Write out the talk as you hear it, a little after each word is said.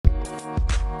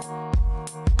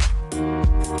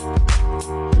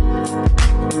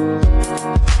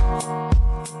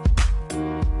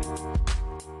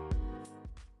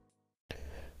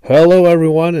Hello,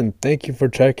 everyone, and thank you for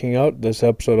checking out this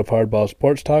episode of Hardball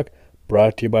Sports Talk,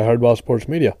 brought to you by Hardball Sports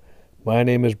Media. My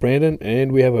name is Brandon,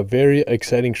 and we have a very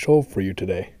exciting show for you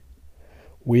today.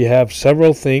 We have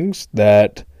several things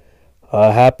that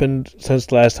happened since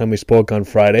the last time we spoke on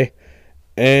Friday,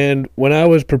 and when I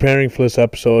was preparing for this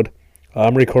episode,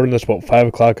 I'm recording this about 5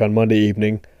 o'clock on Monday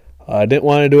evening. I didn't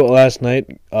want to do it last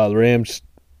night. The Rams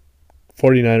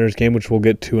 49ers game, which we'll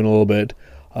get to in a little bit.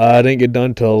 I didn't get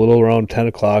done till a little around 10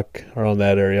 o'clock, around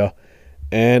that area.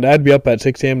 And I'd be up at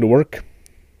 6 a.m. to work.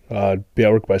 Be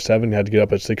at work by 7. Had to get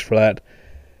up at 6 for that.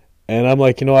 And I'm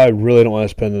like, I really don't want to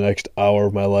spend the next hour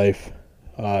of my life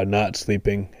not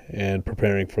sleeping and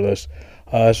preparing for this.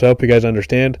 So I hope you guys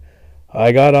understand.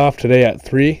 I got off today at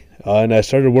 3, and I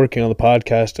started working on the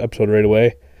podcast episode right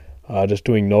away, just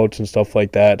doing notes and stuff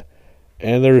like that.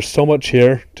 And there's so much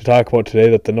here to talk about today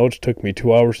that the notes took me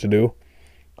 2 hours to do.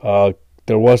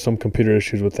 There was some computer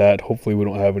issues with that. Hopefully we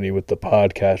don't have any with the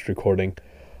podcast recording.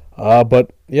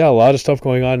 But yeah, a lot of stuff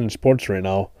going on in sports right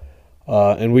now.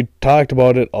 And we talked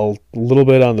about it a little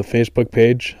bit on the Facebook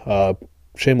page.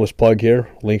 Shameless plug here.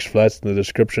 Links for that's in the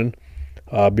description.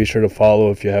 Be sure to follow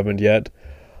if you haven't yet.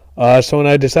 So when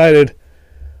I decided,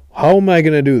 how am I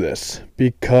going to do this?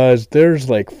 Because there's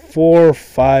like 4,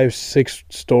 5, 6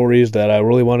 stories that I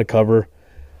really want to cover.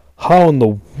 How in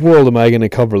the world am I going to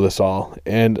cover this all,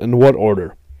 and in what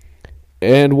order?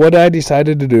 And what I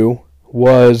decided to do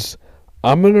was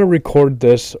I'm going to record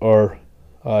this or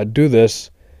do this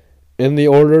in the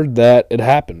order that it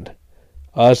happened.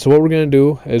 So what we're going to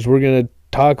do is we're going to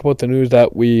talk about the news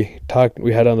that we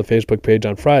had on the Facebook page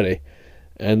on Friday,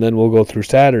 and then we'll go through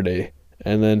Saturday,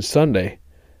 and then Sunday,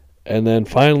 and then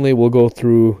finally we'll go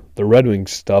through the Red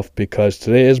Wings stuff because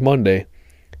today is Monday.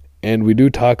 And we do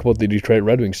talk about the Detroit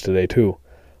Red Wings today, too.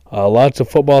 Lots of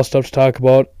football stuff to talk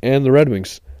about, and the Red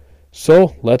Wings.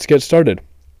 So, let's get started.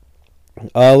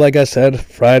 Like I said,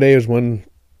 Friday is when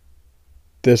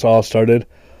this all started.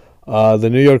 The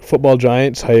New York Football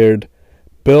Giants hired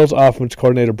Bills offense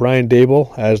coordinator Brian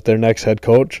Daboll as their next head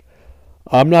coach.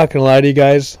 I'm not going to lie to you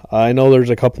guys. I know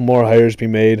there's a couple more hires to be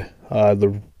made.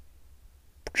 The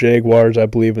Jaguars, I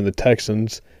believe, and the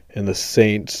Texans, and the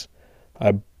Saints,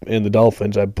 and the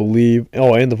Dolphins, I believe,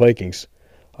 and the Vikings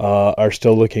are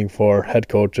still looking for head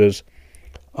coaches.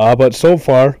 But so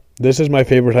far, this is my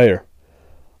favorite hire.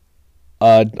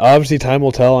 Obviously, time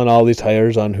will tell on all these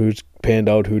hires on who's panned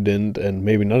out, who didn't, and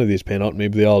maybe none of these panned out,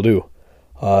 maybe they all do.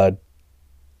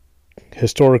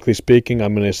 Historically speaking,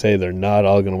 I'm going to say they're not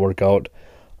all going to work out.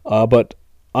 But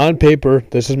on paper,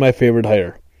 this is my favorite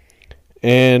hire.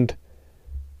 And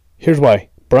here's why.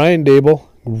 Brian Daboll,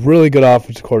 really good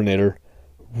offensive coordinator,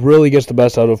 really gets the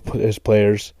best out of his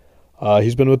players.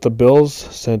 He's been with the Bills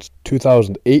since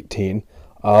 2018,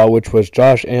 which was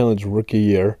Josh Allen's rookie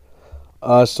year.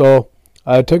 So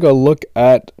I took a look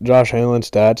at Josh Allen's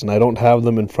stats, and I don't have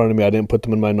them in front of me. I didn't put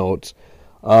them in my notes.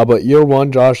 But year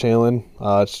one, Josh Allen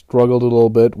struggled a little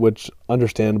bit, which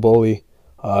understandably,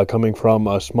 coming from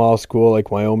a small school like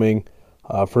Wyoming,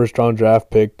 first-round draft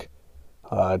pick.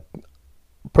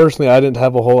 Personally, I didn't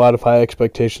have a whole lot of high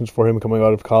expectations for him coming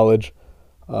out of college.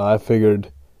 I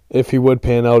figured if he would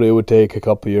pan out, it would take a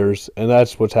couple years, and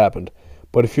that's what's happened.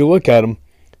 But if you look at him,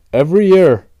 every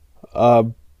year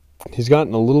he's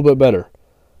gotten a little bit better.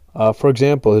 For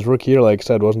example, his rookie year, like I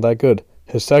said, wasn't that good.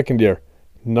 His second year,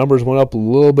 numbers went up a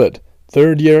little bit.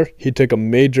 Third year, he took a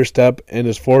major step, and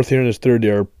his fourth year and his third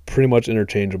year are pretty much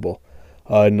interchangeable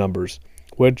numbers,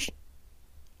 which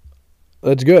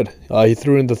that's good. He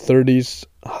threw in the 30s,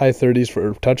 high 30s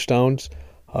for touchdowns,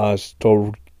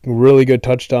 so really good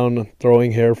touchdown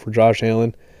throwing here for Josh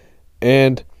Allen.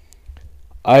 And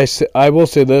I will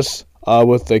say this,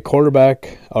 with a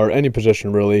quarterback, or any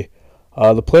position really,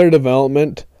 the player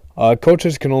development,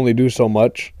 coaches can only do so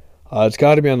much. It's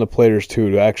got to be on the players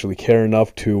too to actually care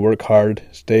enough to work hard,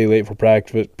 stay late for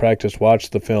practice,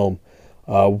 watch the film,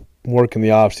 work in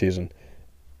the off season.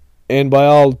 And by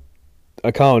all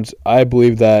accounts, I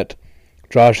believe that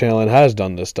Josh Allen has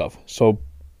done this stuff. So,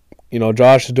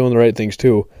 Josh is doing the right things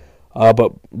too.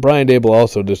 But Brian Daboll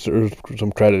also deserves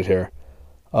some credit here.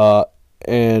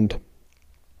 And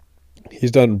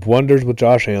he's done wonders with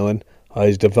Josh Allen.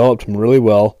 He's developed him really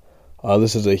well.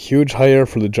 This is a huge hire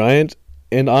for the Giants,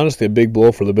 and honestly a big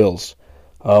blow for the Bills.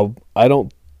 I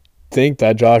don't think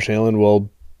that Josh Allen will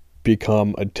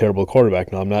become a terrible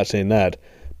quarterback. No, I'm not saying that.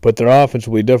 But their offense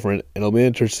will be different, and it'll be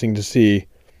interesting to see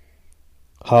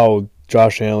how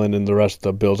Josh Allen and the rest of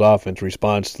the Bills' offense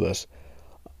responds to this.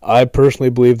 I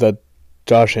personally believe that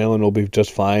Josh Allen will be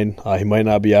just fine. He might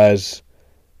not be as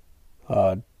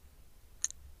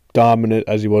dominant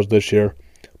as he was this year.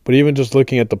 But even just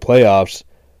looking at the playoffs,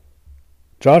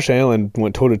 Josh Allen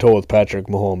went toe-to-toe with Patrick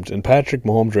Mahomes, and Patrick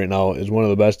Mahomes right now is one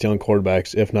of the best young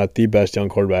quarterbacks, if not the best young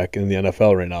quarterback in the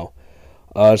NFL right now.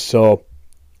 So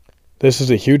this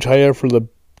is a huge hire for the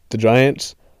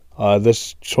Giants.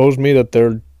 This shows me that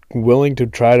they're willing to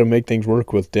try to make things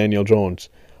work with Daniel Jones.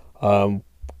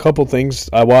 Couple things.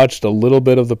 I watched a little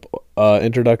bit of the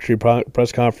introductory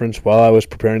press conference while I was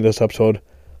preparing this episode.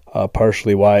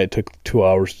 Partially why it took 2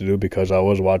 hours to do, because I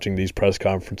was watching these press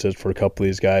conferences for a couple of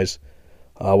these guys.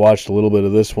 I watched a little bit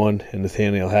of this one and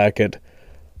Nathaniel Hackett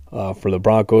for the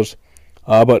Broncos.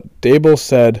 But Dable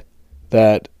said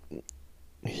that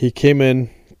he came in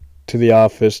to the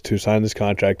office to sign this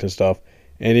contract and stuff,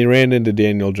 and he ran into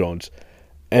Daniel Jones.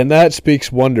 And that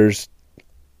speaks wonders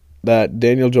that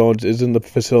Daniel Jones is in the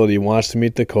facility, wants to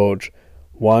meet the coach,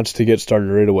 wants to get started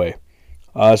right away.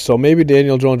 So maybe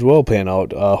Daniel Jones will pan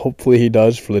out. Hopefully he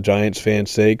does, for the Giants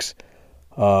fans' sakes.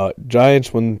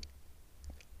 Giants, when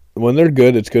they're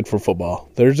good, it's good for football.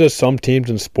 There's just some teams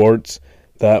in sports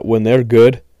that when they're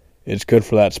good, it's good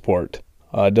for that sport.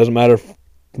 It doesn't matter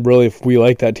really if we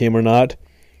like that team or not.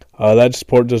 That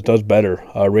sport just does better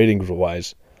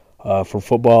ratings-wise. For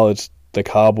football, it's the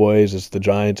Cowboys, it's the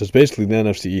Giants, it's basically the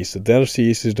NFC East. If the NFC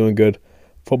East is doing good,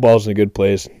 football's in a good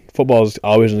place. Football's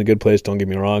always in a good place, don't get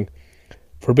me wrong.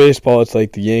 For baseball, it's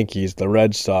like the Yankees, the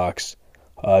Red Sox,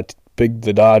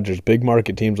 the Dodgers, big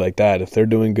market teams like that. If they're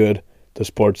doing good, the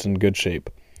sport's in good shape.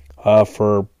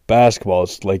 For basketball,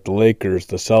 it's like the Lakers,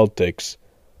 the Celtics,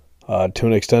 to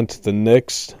an extent the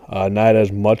Knicks, not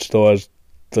as much though as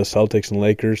the Celtics and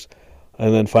Lakers.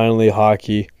 And then finally,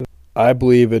 hockey. I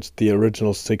believe it's the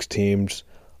original 6 teams,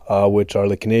 which are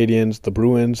the Canadiens, the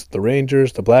Bruins, the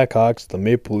Rangers, the Blackhawks, the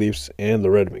Maple Leafs, and the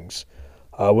Red Wings.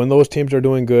 When those teams are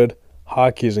doing good,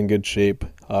 hockey is in good shape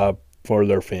for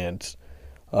their fans.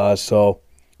 So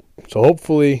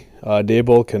hopefully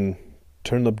Dable can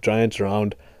turn the Giants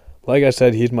around. Like I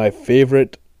said, he's my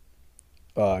favorite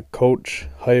coach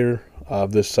hire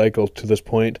of this cycle to this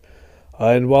point.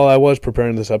 And while I was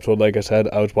preparing this episode, like I said,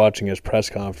 I was watching his press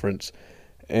conference.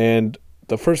 And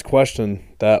the first question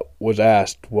that was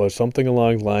asked was something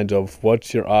along the lines of,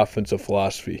 what's your offensive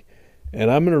philosophy?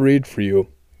 And I'm going to read for you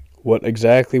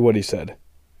exactly what he said.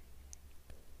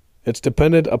 It's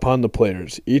dependent upon the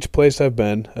players. Each place I've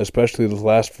been, especially the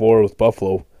last 4 with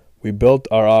Buffalo, we built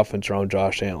our offense around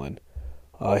Josh Allen.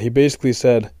 He basically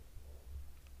said,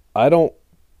 I don't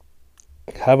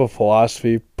have a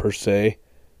philosophy per se.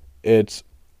 It's,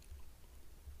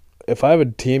 if I have a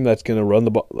team that's going to run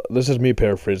the ball, this is me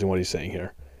paraphrasing what he's saying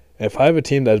here. If I have a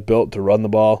team that's built to run the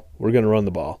ball, we're going to run the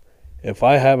ball. If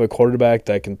I have a quarterback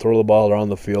that can throw the ball around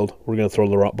the field, we're going to throw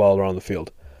the ball around the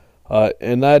field.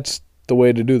 And that's the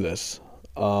way to do this.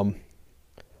 A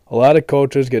lot of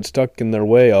coaches get stuck in their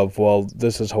way of, well,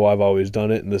 this is how I've always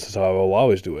done it and this is how I will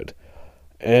always do it.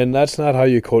 And that's not how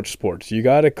you coach sports. You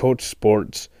got to coach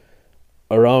sports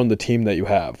around the team that you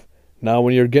have. Now,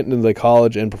 when you're getting into the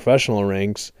college and professional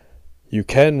ranks, you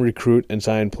can recruit and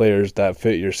sign players that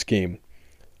fit your scheme.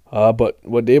 But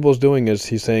what Dable's doing is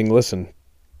he's saying, listen,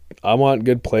 I want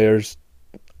good players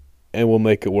and we'll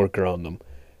make it work around them.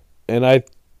 And I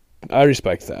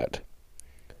respect that.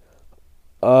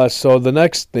 So the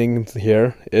next thing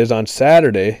here is on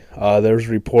Saturday, there's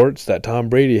reports that Tom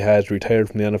Brady has retired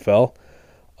from the NFL.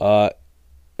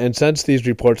 And since these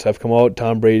reports have come out,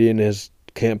 Tom Brady and his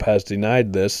camp has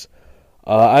denied this.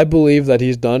 I believe that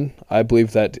he's done. I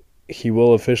believe that he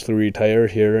will officially retire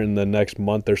here in the next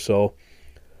month or so.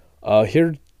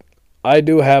 Here, I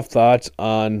do have thoughts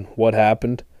on what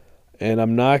happened, and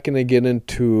I'm not going to get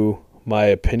into my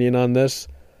opinion on this.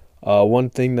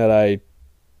 One thing that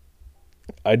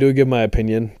I do give my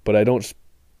opinion, but I don't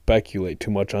speculate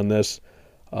too much on this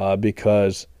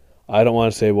because I don't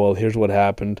want to say, well, here's what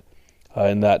happened,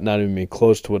 and that not even be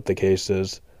close to what the case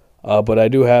is. But I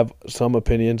do have some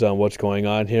opinions on what's going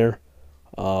on here,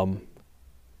 but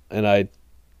I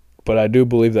do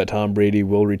believe that Tom Brady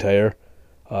will retire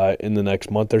in the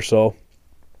next month or so,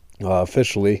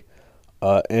 officially.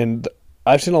 And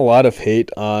I've seen a lot of hate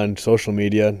on social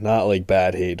media, not like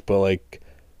bad hate, but like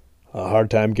a hard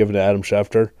time given to Adam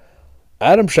Schefter.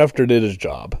 Adam Schefter did his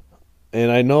job.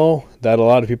 And I know that a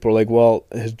lot of people are like, well,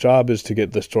 his job is to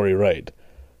get the story right.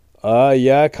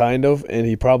 Yeah, kind of, and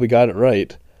he probably got it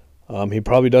right. He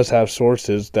probably does have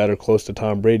sources that are close to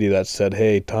Tom Brady that said,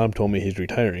 hey, Tom told me he's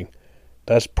retiring.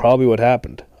 That's probably what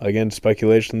happened. Again,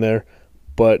 speculation there,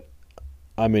 but,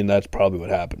 I mean, that's probably what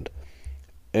happened.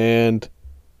 And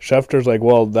Schefter's like,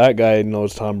 well, that guy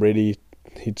knows Tom Brady.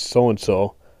 He's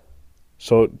so-and-so.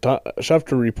 So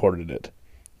Schefter reported it.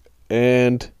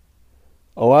 And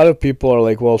a lot of people are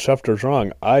like, well, Schefter's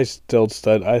wrong. I still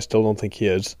don't think he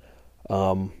is.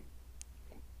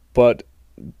 But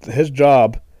his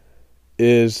job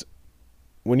is,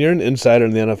 when you're an insider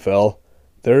in the NFL,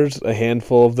 there's a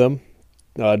handful of them.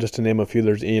 Just to name a few,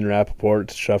 there's Ian Rappaport,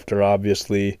 Schefter,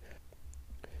 obviously.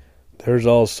 There's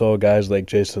also guys like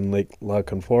Jason La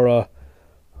Canfora,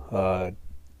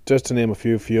 just to name a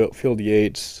few. Field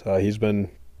Yates, he's been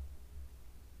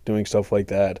doing stuff like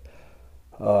that.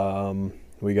 I'm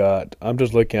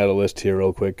just looking at a list here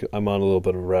real quick. I'm on a little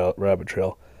bit of a rabbit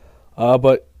trail.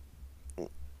 But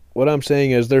what I'm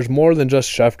saying is there's more than just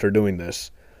Schefter doing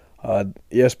this.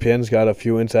 ESPN's got a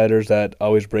few insiders that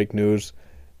always break news.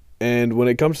 And when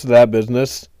it comes to that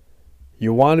business,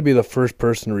 you want to be the first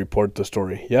person to report the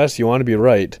story. Yes, you want to be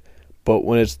right, but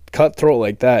when it's cutthroat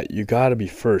like that, you got to be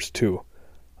first too.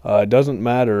 It doesn't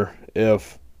matter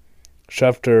if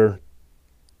Schefter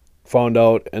found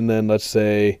out and then, let's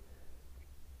say,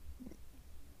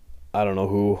 I don't know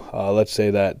who, let's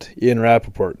say that Ian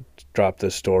Rappaport dropped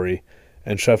this story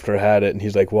and Schefter had it and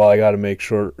he's like, well, I got to make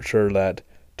sure that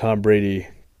Tom Brady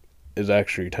is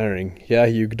actually retiring. Yeah,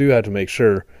 you do have to make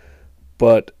sure,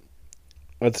 but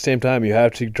at the same time, you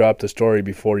have to drop the story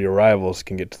before your rivals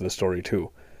can get to the story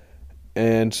too.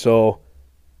 And so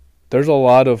there's a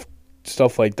lot of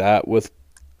stuff like that with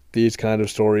these kind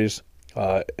of stories.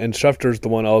 And Schefter's the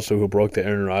one also who broke the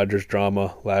Aaron Rodgers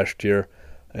drama last year.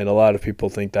 And a lot of people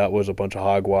think that was a bunch of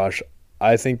hogwash.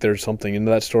 I think there's something in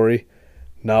that story.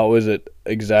 Now, is it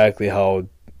exactly how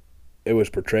it was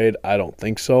portrayed? I don't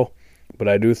think so. But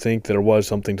I do think there was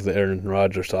something to the Aaron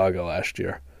Rodgers saga last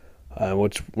year.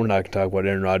 Which we're not going to talk about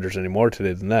Aaron Rodgers anymore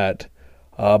today than that.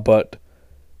 But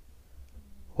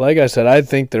like I said, I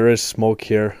think there is smoke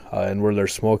here, and where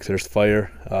there's smoke, there's fire.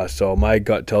 So my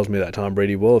gut tells me that Tom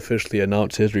Brady will officially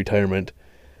announce his retirement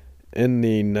in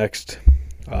the next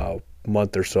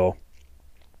month or so.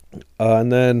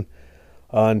 And then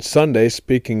on Sunday,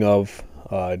 speaking of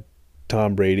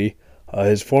Tom Brady,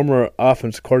 his former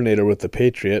offense coordinator with the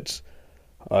Patriots,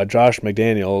 Josh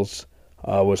McDaniels,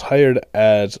 was hired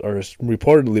as, or has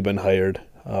reportedly been hired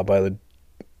by the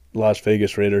Las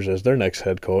Vegas Raiders as their next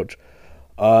head coach.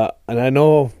 And I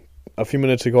know a few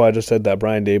minutes ago I just said that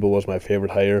Brian Daboll was my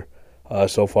favorite hire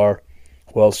so far.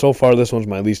 Well, so far this one's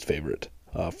my least favorite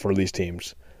for these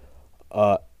teams.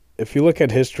 If you look at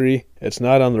history, it's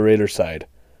not on the Raiders' side.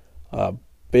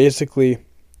 Basically,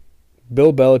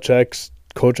 Bill Belichick's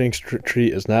coaching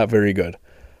tree is not very good.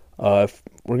 If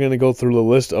we're going to go through the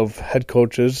list of head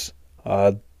coaches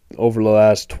over the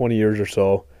last 20 years or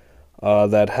so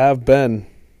that have been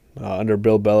under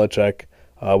Bill Belichick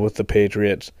with the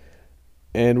Patriots.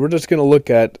 And we're just going to look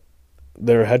at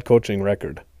their head coaching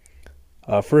record.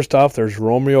 First off, there's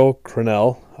Romeo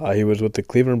Crennel. He was with the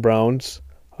Cleveland Browns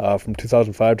from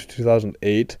 2005 to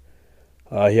 2008.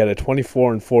 He had a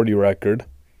 24-40 record.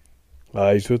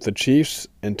 He's with the Chiefs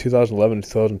in 2011 and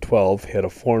 2012. He had a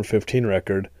 4-15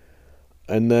 record.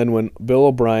 And then when Bill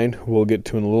O'Brien, who we'll get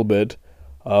to in a little bit,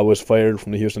 was fired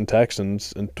from the Houston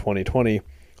Texans in 2020,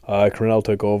 Crennel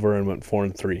took over and went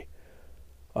 4-3.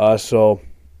 So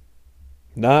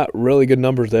not really good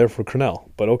numbers there for Crennel.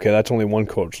 But okay, that's only one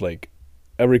coach. Like,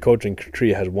 every coaching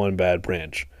tree has one bad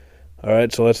branch. All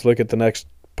right, so let's look at the next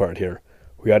part here.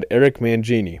 We got Eric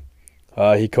Mangini.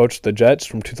 He coached the Jets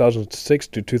from 2006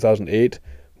 to 2008,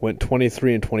 went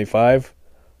 23-25,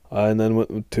 and then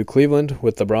went to Cleveland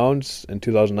with the Browns in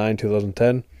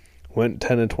 2009-2010, went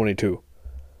 10-22.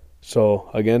 So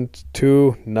again,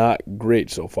 two not great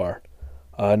so far.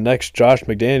 Next, Josh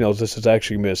McDaniels. This is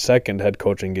actually going to be his second head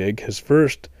coaching gig. His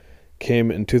first came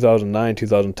in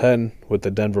 2009-2010 with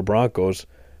the Denver Broncos,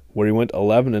 where he went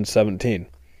 11-17,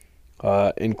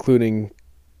 including,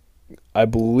 I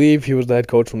believe he was the head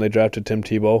coach when they drafted Tim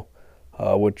Tebow,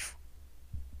 which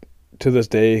to this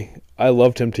day, I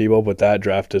love Tim Tebow, but that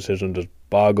draft decision just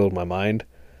boggled my mind.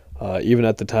 Even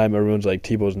at the time, everyone's like,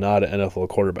 Tebow's not an NFL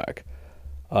quarterback.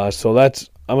 So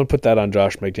I'm going to put that on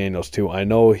Josh McDaniels too. I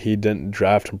know he didn't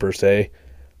draft him per se,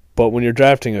 but when you're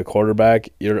drafting a quarterback,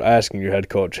 you're asking your head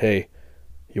coach, hey,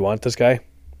 you want this guy?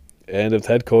 And if the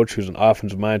head coach, who's an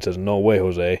offensive mind, says, no way,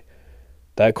 Jose,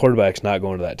 that quarterback's not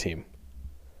going to that team.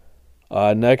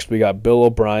 Next, we got Bill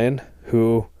O'Brien,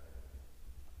 who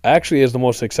actually is the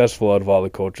most successful out of all the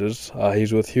coaches.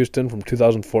 He's with Houston from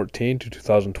 2014 to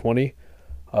 2020.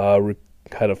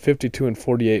 Had a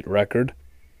 52-48 record.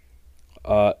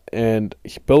 And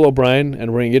Bill O'Brien,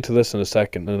 and we're going to get to this in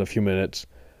a few minutes,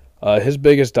 his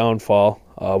biggest downfall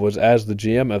was as the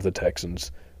GM of the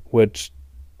Texans, which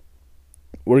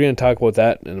we're going to talk about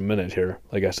that in a minute here,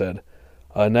 like I said.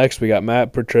 Next, we got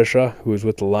Matt Patricia, who was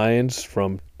with the Lions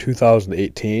from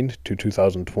 2018 to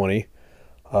 2020.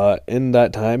 In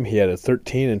that time, he had a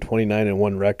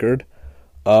 13-29-1 record.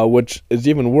 which is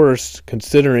even worse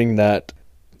considering that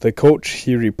the coach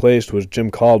he replaced was Jim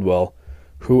Caldwell,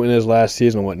 who in his last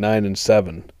season went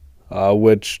 9-7,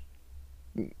 which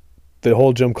the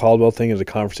whole Jim Caldwell thing is a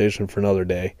conversation for another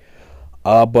day.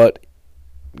 But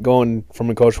going from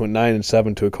a coach who went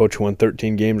 9-7 to a coach who won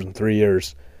 13 games in 3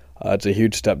 years, it's a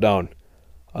huge step down.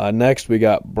 Next, we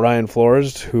got Brian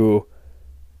Flores, who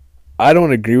I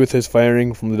don't agree with his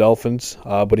firing from the Dolphins,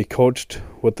 but he coached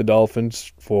with the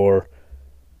Dolphins for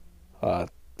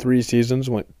 3 seasons,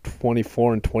 went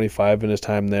 24-25 in his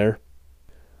time there.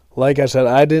 Like I said,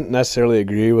 I didn't necessarily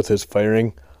agree with his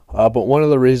firing, but one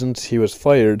of the reasons he was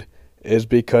fired is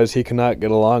because he cannot get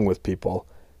along with people.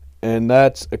 And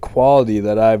that's a quality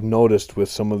that I've noticed with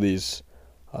some of these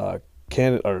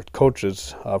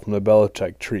coaches from the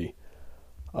Belichick tree.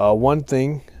 One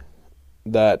thing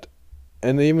that,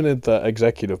 and even at the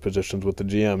executive positions with the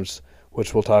GMs,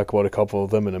 which we'll talk about a couple of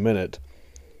them in a minute,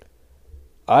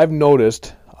 I've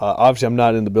noticed, obviously I'm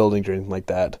not in the building or anything like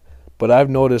that, but I've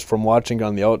noticed from watching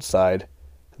on the outside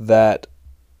that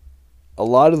a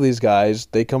lot of these guys,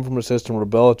 they come from a system where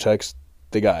Belichick's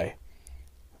the guy.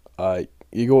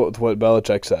 You go with what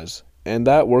Belichick says, and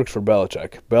that works for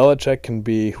Belichick. Belichick can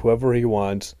be whoever he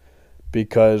wants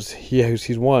because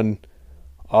he's won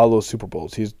all those Super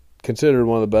Bowls. He's considered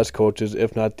one of the best coaches,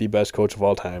 if not the best coach of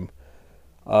all time.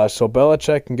 So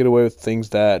Belichick can get away with things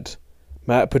that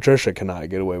Matt Patricia cannot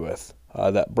get away with,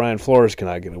 that Brian Flores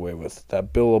cannot get away with,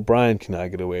 that Bill O'Brien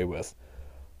cannot get away with.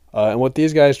 And what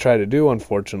these guys try to do,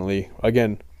 unfortunately,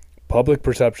 again, public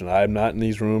perception. I'm not in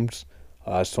these rooms,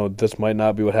 so this might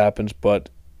not be what happens, but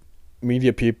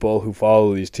media people who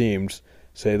follow these teams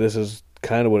say this is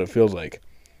kind of what it feels like,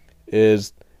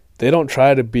 is they don't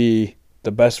try to be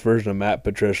the best version of Matt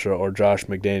Patricia or Josh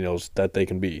McDaniels that they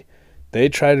can be. They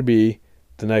try to be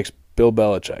the next Bill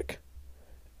Belichick,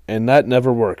 and that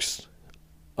never works.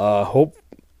 And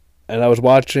I was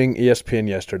watching ESPN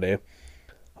yesterday,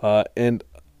 and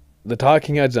the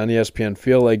talking heads on ESPN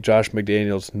feel like Josh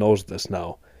McDaniels knows this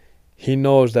now. He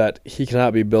knows that he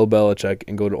cannot be Bill Belichick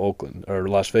and go to Oakland, or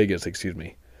Las Vegas, excuse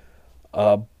me.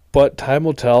 But time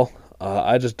will tell.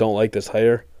 I just don't like this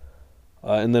hire.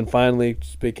 And then finally,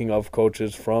 speaking of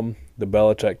coaches from the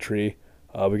Belichick tree,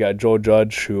 we got Joe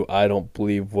Judge, who I don't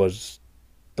believe was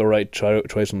the right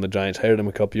choice when the Giants hired him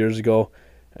a couple years ago,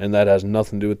 and that has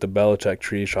nothing to do with the Belichick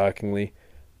tree, shockingly.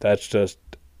 That's just,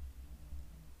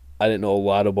 I didn't know a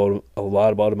lot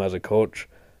about him as a coach,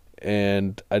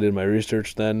 and I did my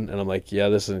research then, and I'm like, yeah,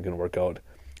 this isn't going to work out.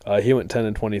 He went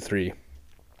 10-23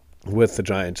 with the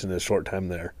Giants in his short time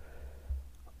there.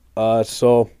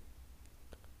 So,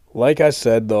 like I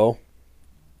said, though,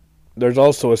 there's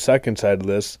also a second side of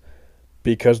this,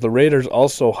 because the Raiders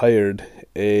also hired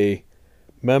a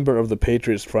member of the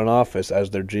Patriots front office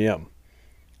as their GM.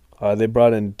 They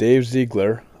brought in Dave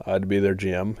Ziegler to be their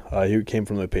GM. He came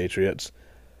from the Patriots.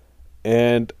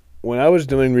 And when I was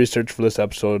doing research for this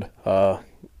episode over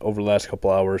the last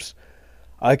couple hours,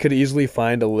 I could easily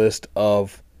find a list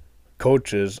of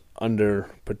coaches under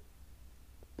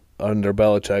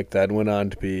Belichick that went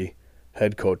on to be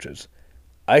head coaches.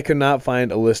 I could not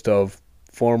find a list of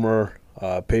former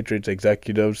Patriots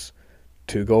executives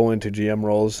to go into GM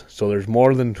roles, so there's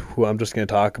more than who I'm just going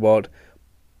to talk about,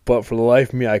 but for the life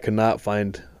of me, I could not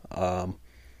find a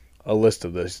list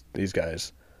of these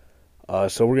guys.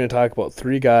 So we're going to talk about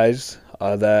 3 guys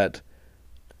that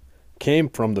came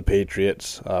from the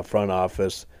Patriots front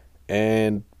office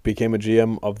and became a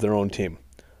GM of their own team.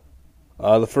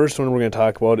 The first one we're going to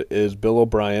talk about is Bill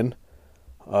O'Brien.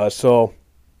 So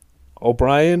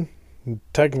O'Brien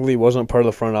technically wasn't part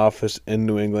of the front office in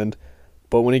New England,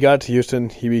 but when he got to Houston,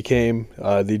 he became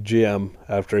the GM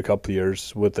after a couple of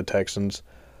years with the Texans.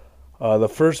 The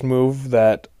first move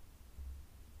that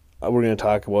we're going to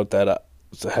talk about that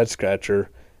is a head-scratcher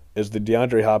is the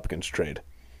DeAndre Hopkins trade.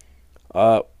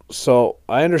 So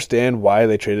I understand why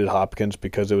they traded Hopkins,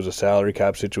 because it was a salary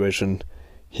cap situation.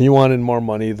 He wanted more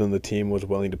money than the team was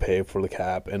willing to pay for the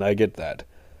cap, and I get that.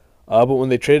 But when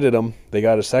they traded him, they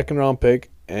got a second-round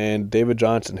pick and David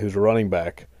Johnson, who's a running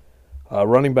back.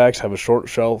 Running backs have a short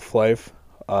shelf life,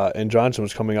 and Johnson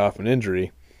was coming off an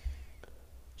injury.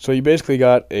 So you basically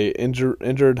got a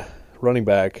injured running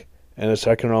back and a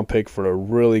second-round pick for a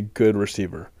really good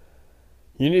receiver.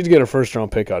 You need to get a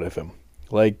first-round pick out of him.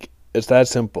 Like, it's that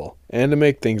simple. And to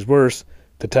make things worse,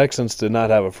 the Texans did not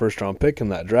have a first-round pick in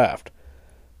that draft.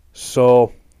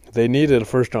 So they needed a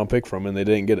first-round pick from him, and they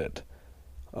didn't get it.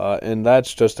 And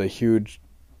that's just a huge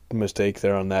mistake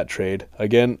there on that trade.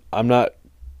 Again, I'm not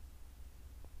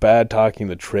bad talking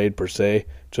the trade per se,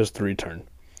 just the return.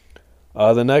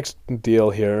 The next deal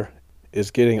here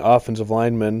is getting offensive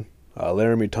linemen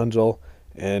Laramie Tunzel,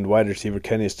 and wide receiver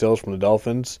Kenny Stills from the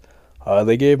Dolphins.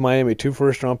 They gave Miami 2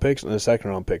 first-round picks and a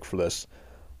second-round pick for this.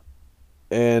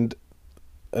 And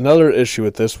another issue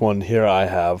with this one here I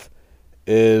have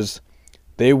is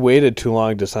they waited too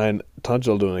long to sign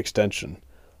Tunzel to an extension.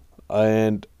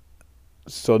 And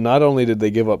so not only did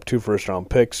they give up 2 first-round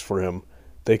picks for him,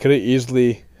 they could have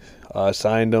easily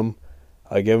signed him,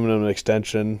 given him an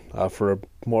extension for a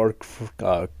more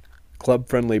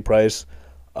club-friendly price,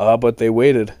 but they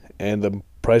waited, and the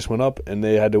price went up, and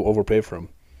they had to overpay for him.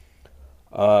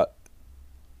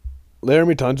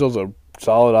 Laramie Tunzel's a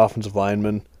solid offensive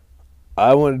lineman.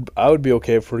 I would be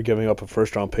okay for giving up a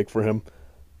first-round pick for him,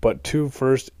 but 2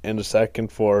 first and a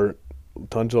second for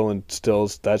Tunzel and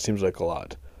Stills, that seems like a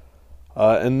lot.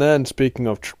 And then, speaking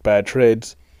of bad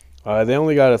trades, they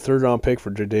only got a third-round pick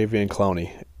for Jadeveon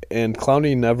Clowney. And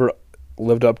Clowney never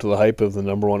lived up to the hype of the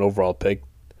number 1 overall pick,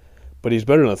 but he's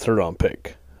better than a third-round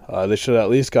pick. They should have at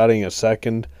least gotten a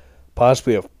second,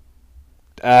 possibly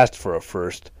asked for a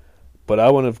first, but I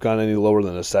wouldn't have gone any lower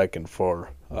than a second for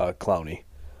Clowney.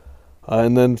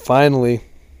 And then finally,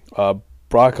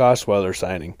 Brock Osweiler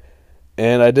signing.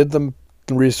 And I did the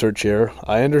research here.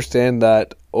 I understand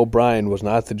that O'Brien was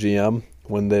not the GM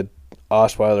when the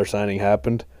Osweiler signing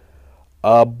happened.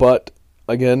 But,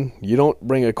 again, you don't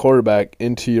bring a quarterback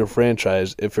into your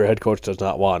franchise if your head coach does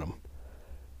not want him,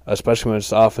 especially when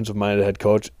it's an offensive-minded head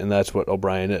coach, and that's what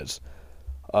O'Brien is.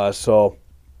 So,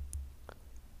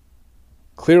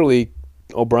 clearly,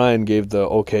 O'Brien gave the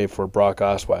okay for Brock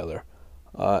Osweiler.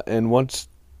 And once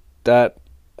that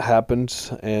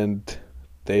happens and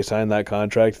they sign that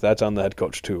contract, that's on the head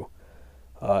coach too.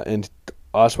 And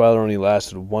Osweiler only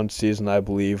lasted 1 season, I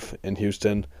believe, in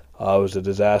Houston. It was a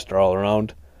disaster all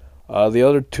around. The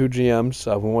other 2 GMs,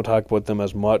 we won't talk about them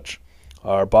as much,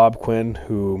 are Bob Quinn,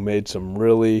 who made some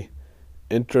really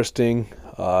interesting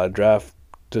draft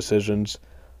decisions.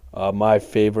 My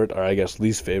favorite, or I guess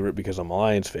least favorite because I'm a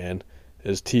Lions fan,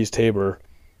 is Tease Tabor,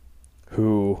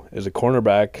 who is a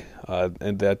cornerback,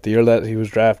 and that the year that he was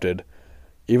drafted,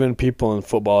 even people in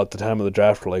football at the time of the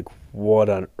draft were like, what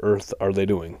on earth are they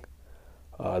doing?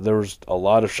 There was a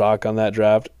lot of shock on that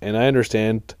draft, and I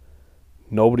understand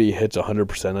nobody hits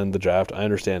 100% in the draft. I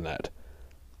understand that.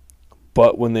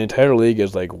 But when the entire league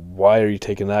is like, why are you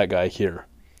taking that guy here?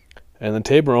 And then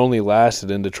Tabor only lasted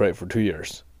in Detroit for 2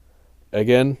 years.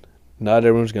 Again, not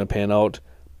everyone's going to pan out,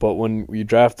 but when you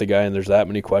draft the guy and there's that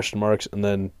many question marks and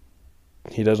then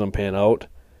he doesn't pan out,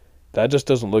 that just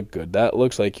doesn't look good. That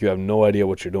looks like you have no idea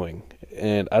what you're doing,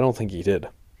 and I don't think he did.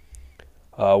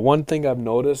 One thing I've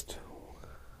noticed,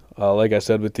 like I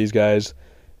said with these guys,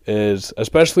 is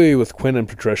especially with Quinn and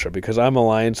Patricia, because I'm a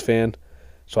Lions fan,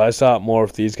 so I saw it more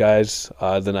with these guys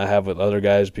than I have with other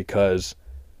guys because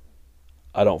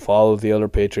I don't follow the other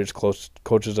Patriots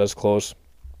coaches as close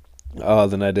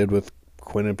than I did with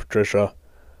Quinn and Patricia.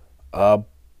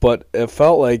 But it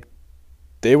felt like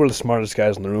they were the smartest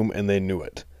guys in the room, and they knew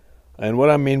it. And what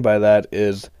I mean by that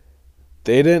is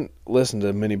they didn't listen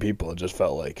to many people, it just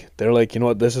felt like. They're like, you know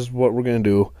what, this is what we're going to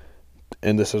do,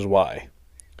 and this is why.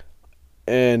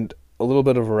 And a little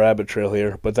bit of a rabbit trail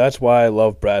here, but that's why I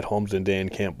love Brad Holmes and Dan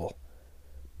Campbell.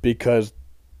 Because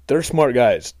they're smart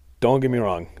guys, don't get me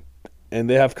wrong, and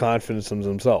they have confidence in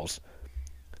themselves.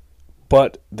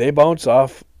 But they bounce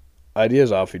off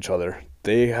ideas off each other.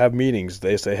 They have meetings.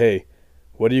 They say, hey,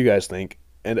 what do you guys think?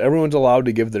 And everyone's allowed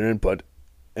to give their input,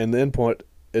 and the input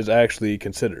is actually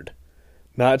considered.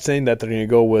 Not saying that they're going to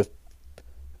go with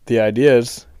the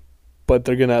ideas, but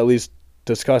they're going to at least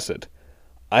discuss it.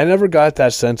 I never got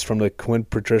that sense from the Quinn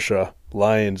Patricia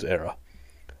Lions era.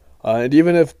 And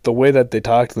even if the way that they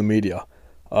talk to the media,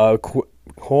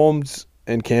 Holmes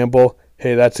and Campbell,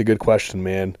 hey, that's a good question,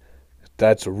 man.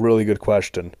 That's a really good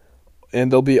question.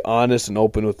 And they'll be honest and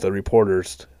open with the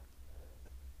reporters.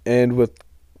 And with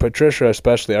Patricia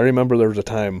especially, I remember there was a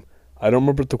time, I don't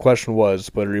remember what the question was,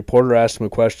 but a reporter asked him a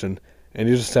question, and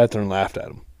he just sat there and laughed at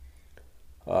him.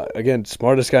 Again,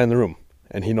 smartest guy in the room,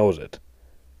 and he knows it.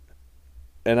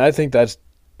 And I think that's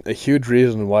a huge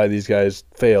reason why these guys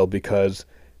fail, because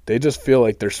they just feel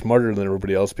like they're smarter than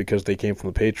everybody else because they came from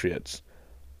the Patriots.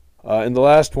 And the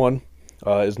last one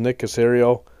is Nick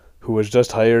Caserio, who was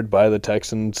just hired by the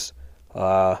Texans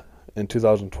in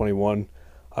 2021.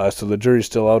 So the jury's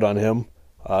still out on him.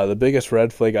 The biggest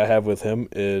red flag I have with him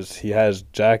is he has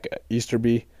Jack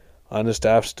Easterby on his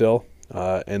staff still,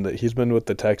 and he's been with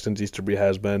the Texans. Easterby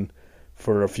has been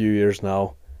for a few years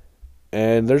now.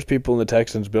 And there's people in the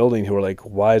Texans building who are like,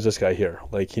 why is this guy here?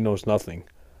 Like, he knows nothing.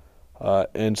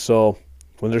 And so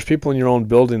when there's people in your own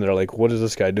building that are like, what is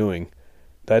this guy doing?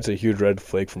 That's a huge red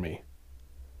flag for me.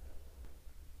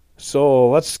 So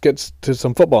let's get to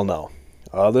some football now.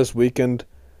 This weekend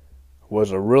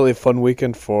was a really fun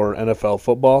weekend for NFL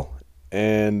football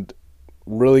and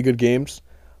really good games.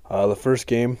 The first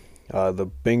game, the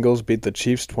Bengals beat the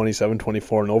Chiefs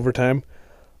 27-24 in overtime.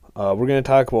 We're going to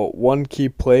talk about one key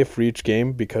play for each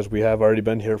game because we have already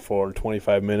been here for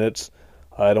 25 minutes.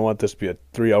 I don't want this to be a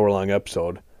 3-hour-long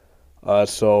episode.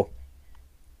 So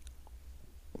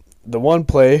the one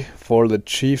play for the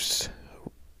Chiefs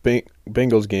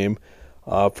Bengals game,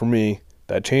 for me,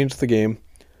 that changed the game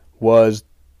was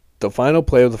the final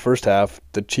play of the first half.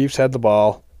 The Chiefs had the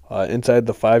ball inside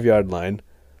the 5-yard line,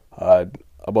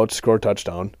 about to score a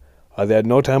touchdown. They had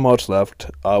no timeouts left,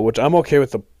 which I'm okay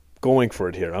with going for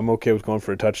it here. I'm okay with going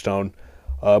for a touchdown.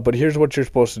 But here's what you're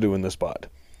supposed to do in this spot.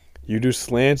 You do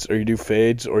slants or you do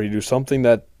fades or you do something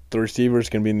that the receivers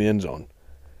can be in the end zone.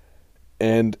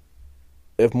 And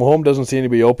if Mahomes doesn't see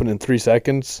anybody open in 3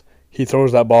 seconds, he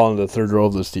throws that ball into the third row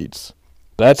of the seats.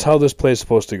 That's how this play is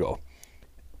supposed to go.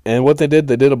 And what they did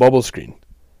a bubble screen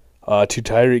to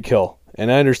Tyreek Hill.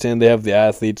 And I understand they have the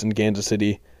athletes in Kansas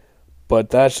City, but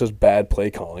that's just bad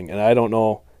play calling. And I don't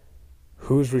know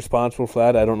who's responsible for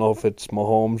that. I don't know if it's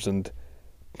Mahomes and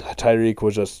Tyreek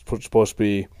was just supposed to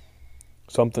be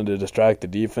something to distract the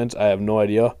defense. I have no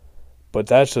idea. But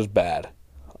that's just bad.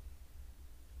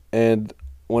 And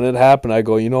when it happened, I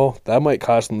go, that might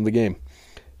cost them the game.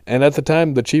 And at the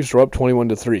time, the Chiefs were up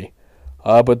 21-3.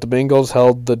 But the Bengals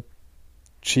held the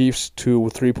Chiefs to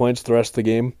 3 points the rest of the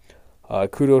game.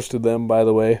 Kudos to them, by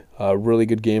the way. Really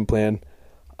good game plan.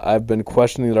 I've been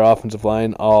questioning their offensive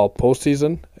line all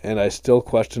postseason, and I still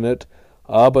question it.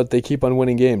 But they keep on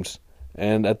winning games.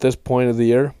 And at this point of the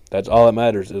year, that's all that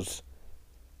matters is,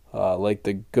 like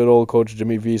the good old coach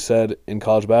Jimmy V said in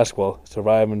college basketball,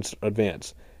 survive and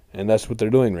advance. And that's what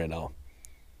they're doing right now.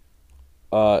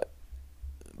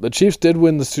 The Chiefs did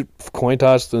win the coin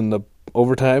toss in the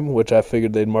overtime, which I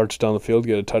figured they'd march down the field,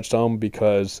 get a touchdown,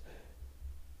 because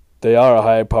they are a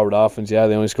high-powered offense. Yeah,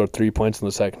 they only scored 3 points in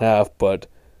the second half, but,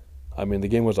 the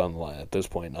game was on the line at this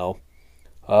point now.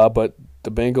 But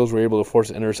the Bengals were able to force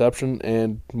an interception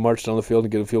and march down the field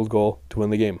and get a field goal to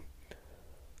win the game.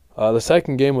 The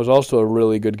second game was also a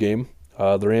really good game.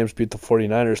 The Rams beat the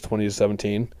 49ers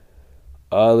 20-17.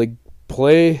 The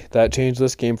play that changed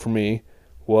this game for me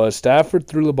was Stafford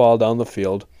threw the ball down the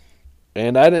field,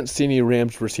 and I didn't see any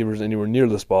Rams receivers anywhere near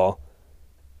this ball.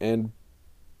 And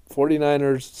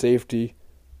 49ers safety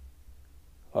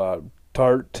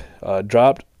Tart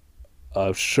dropped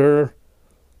a sure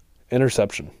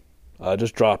interception.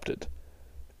 Just dropped it.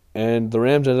 And the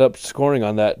Rams ended up scoring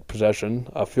on that possession,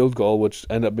 a field goal, which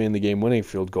ended up being the game-winning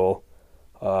field goal,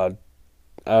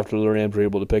 after the Rams were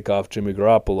able to pick off Jimmy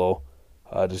Garoppolo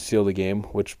to seal the game,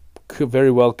 which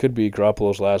very well could be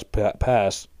Garoppolo's last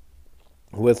pass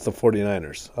with the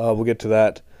 49ers. We'll get to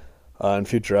that in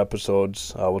future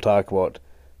episodes. We'll talk about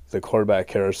the quarterback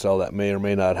carousel that may or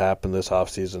may not happen this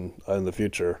offseason in the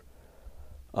future.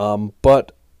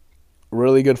 But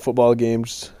really good football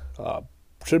games.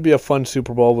 Should be a fun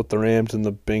Super Bowl with the Rams and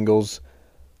the Bengals.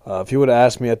 If you would have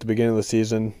asked me at the beginning of the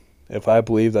season if I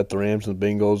believed that the Rams and the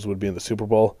Bengals would be in the Super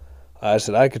Bowl, I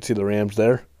said I could see the Rams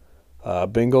there.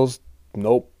 Bengals,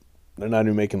 nope. They're not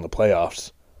even making the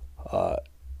playoffs. But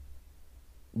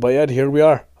yet, here we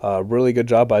are. Really good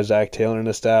job by Zach Taylor and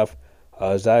his staff.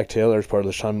 Zach Taylor is part of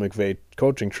the Sean McVay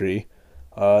coaching tree.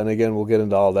 And again, we'll get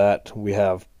into all that. We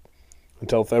have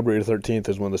until February 13th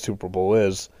is when the Super Bowl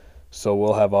is. So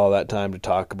we'll have all that time to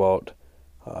talk about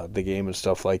the game and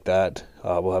stuff like that.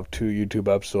 We'll have 2 YouTube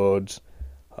episodes,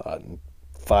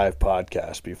 5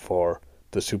 podcasts before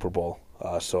the Super Bowl.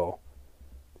 So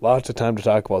lots of time to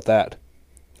talk about that.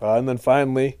 And then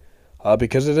finally,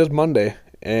 because it is Monday,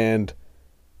 and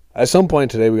at some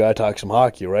point today we got to talk some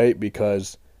hockey, right?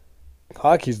 Because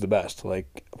hockey's the best.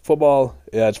 Like football,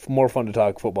 yeah, it's more fun to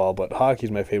talk football, but hockey's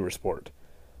my favorite sport.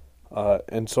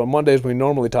 And so on Mondays we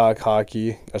normally talk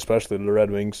hockey, especially the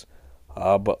Red Wings,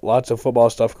 but lots of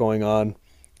football stuff going on.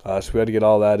 So we had to get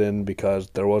all that in because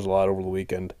there was a lot over the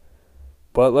weekend.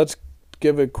 But let's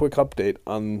give a quick update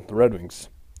on the Red Wings.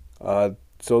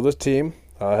 So this team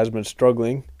has been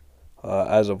struggling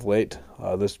as of late.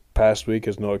 This past week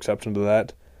is no exception to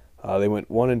that. They went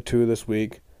 1-2 this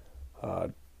week.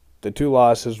 The 2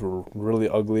 losses were really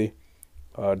ugly.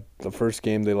 The first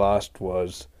game they lost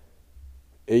was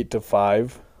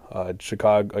 8-5,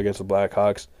 Chicago against the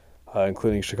Blackhawks,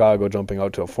 including Chicago jumping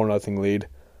out to a 4-0 lead.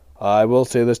 I will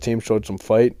say this team showed some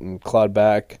fight and clawed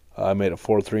back. Made it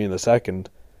 4-3 in the second,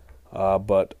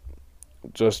 but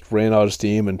just ran out of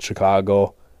steam, and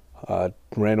Chicago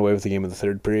ran away with the game in the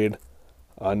third period.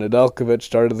 Nedeljkovic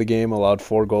started the game, allowed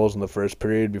 4 goals in the first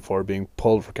period before being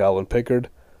pulled for Calvin Pickard.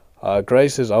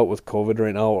 Greiss is out with COVID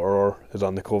right now, or is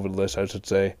on the COVID list, I should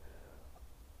say.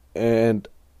 And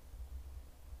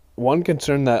one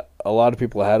concern that a lot of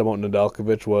people had about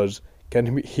Nedeljkovic was,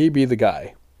 can he be the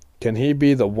guy? Can he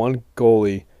be the one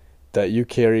goalie that you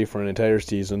carry for an entire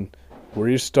season where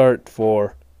you start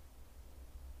for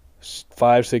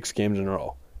 5-6 games in a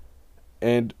row?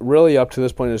 And really, up to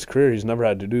this point in his career, he's never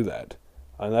had to do that.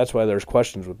 And that's why there's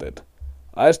questions with it.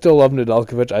 I still love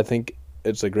Nedeljkovic. I think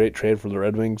it's a great trade for the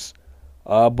Red Wings.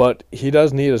 But he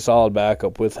does need a solid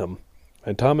backup with him.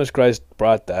 And Thomas Greiss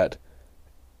brought that.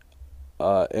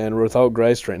 And without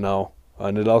Greiss right now,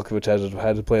 Nedeljkovic has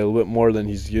had to play a little bit more than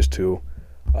he's used to,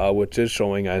 which is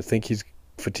showing. I think he's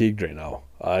fatigued right now.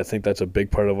 I think that's a big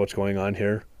part of what's going on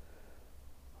here.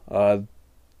 So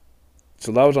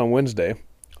that was on Wednesday.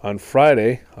 On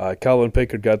Friday, Calvin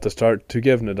Pickard got the start to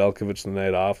give Nedeljkovic the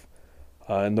night off.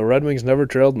 And the Red Wings never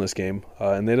trailed in this game,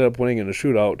 and they ended up winning in a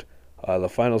shootout. The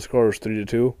final score was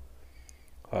 3-2.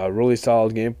 Really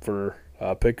solid game for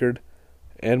Pickard.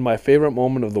 And my favorite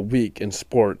moment of the week in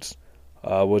sports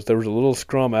was there was a little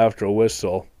scrum after a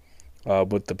whistle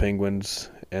with the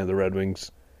Penguins and the Red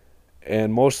Wings.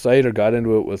 And Mo Seider got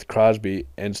into it with Crosby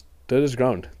and stood his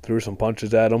ground, threw some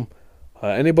punches at him.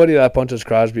 Anybody that punches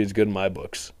Crosby is good in my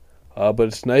books. But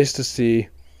it's nice to see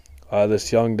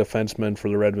this young defenseman for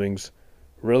the Red Wings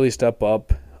really step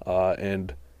up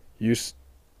and use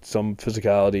some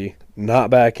physicality, not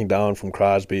backing down from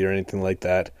Crosby or anything like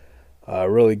that.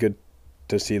 Really good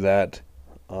to see that.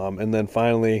 And then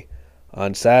finally,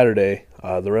 on Saturday,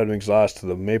 the Red Wings lost to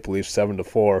the Maple Leafs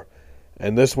 7-4.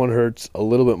 And this one hurts a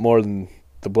little bit more than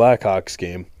the Blackhawks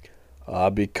game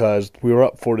because we were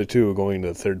up 4-2 going into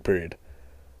the third period.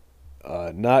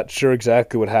 Not sure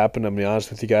exactly what happened. I'm going to be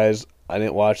honest with you guys. I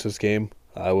didn't watch this game.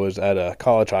 I was at a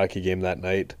college hockey game that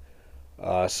night.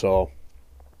 So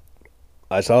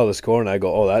I saw the score and I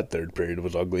go, oh, that third period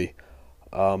was ugly.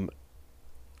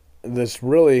 This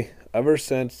really, ever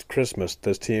since Christmas,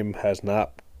 this team has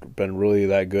not been really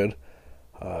that good.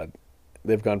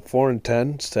 They've gone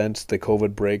 4-10 since the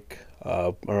COVID break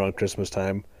around Christmas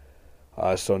time.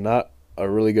 So not a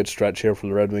really good stretch here for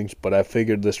the Red Wings, but I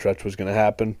figured this stretch was going to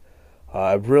happen.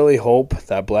 I really hope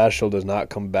that Blashill does not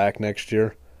come back next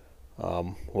year.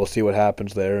 We'll see what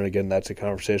happens there, and again, that's a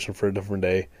conversation for a different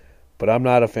day. But I'm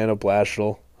not a fan of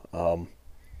Blashill, and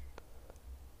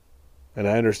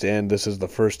I understand this is the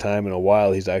first time in a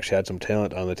while he's actually had some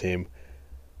talent on the team.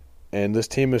 And this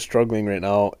team is struggling right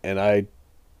now, and I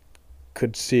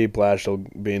could see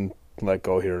Blashill being let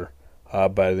go here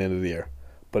by the end of the year.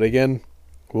 But again,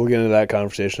 we'll get into that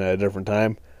conversation at a different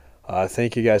time.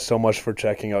 Thank you guys so much for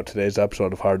checking out today's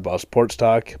episode of Hardball Sports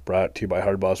Talk, brought to you by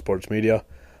Hardball Sports Media.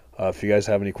 If you guys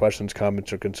have any questions,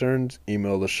 comments, or concerns,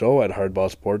 email the show at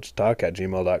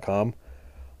hardballsportstalk@gmail.com.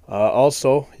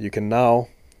 Also, you can now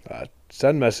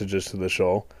send messages to the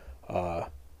show.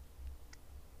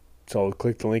 So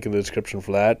click the link in the description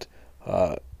for that.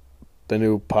 The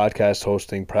new podcast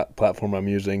hosting platform I'm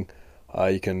using,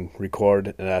 you can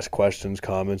record and ask questions,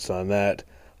 comments on that.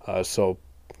 So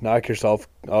knock yourself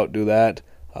out, do that.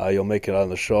 You'll make it on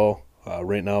the show.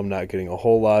 Right now I'm not getting a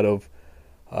whole lot of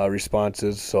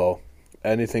responses, so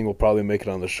anything will probably make it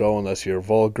on the show unless you're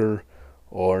vulgar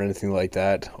or anything like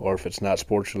that, or if it's not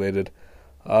sports related.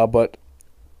 But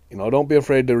don't be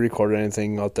afraid to record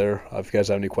anything out there. If you guys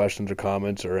have any questions or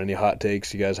comments or any hot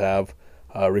takes you guys have,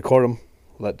 record them.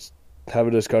 Let's have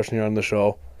a discussion here on the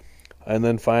show. And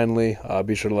then finally,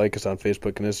 be sure to like us on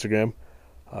Facebook and Instagram.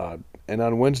 And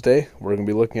on Wednesday, we're going to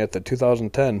be looking at the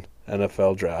 2010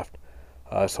 NFL Draft.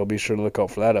 So be sure to look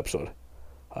out for that episode.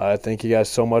 Thank you guys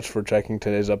so much for checking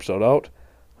today's episode out,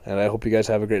 and I hope you guys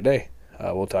have a great day.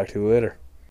 We'll talk to you later.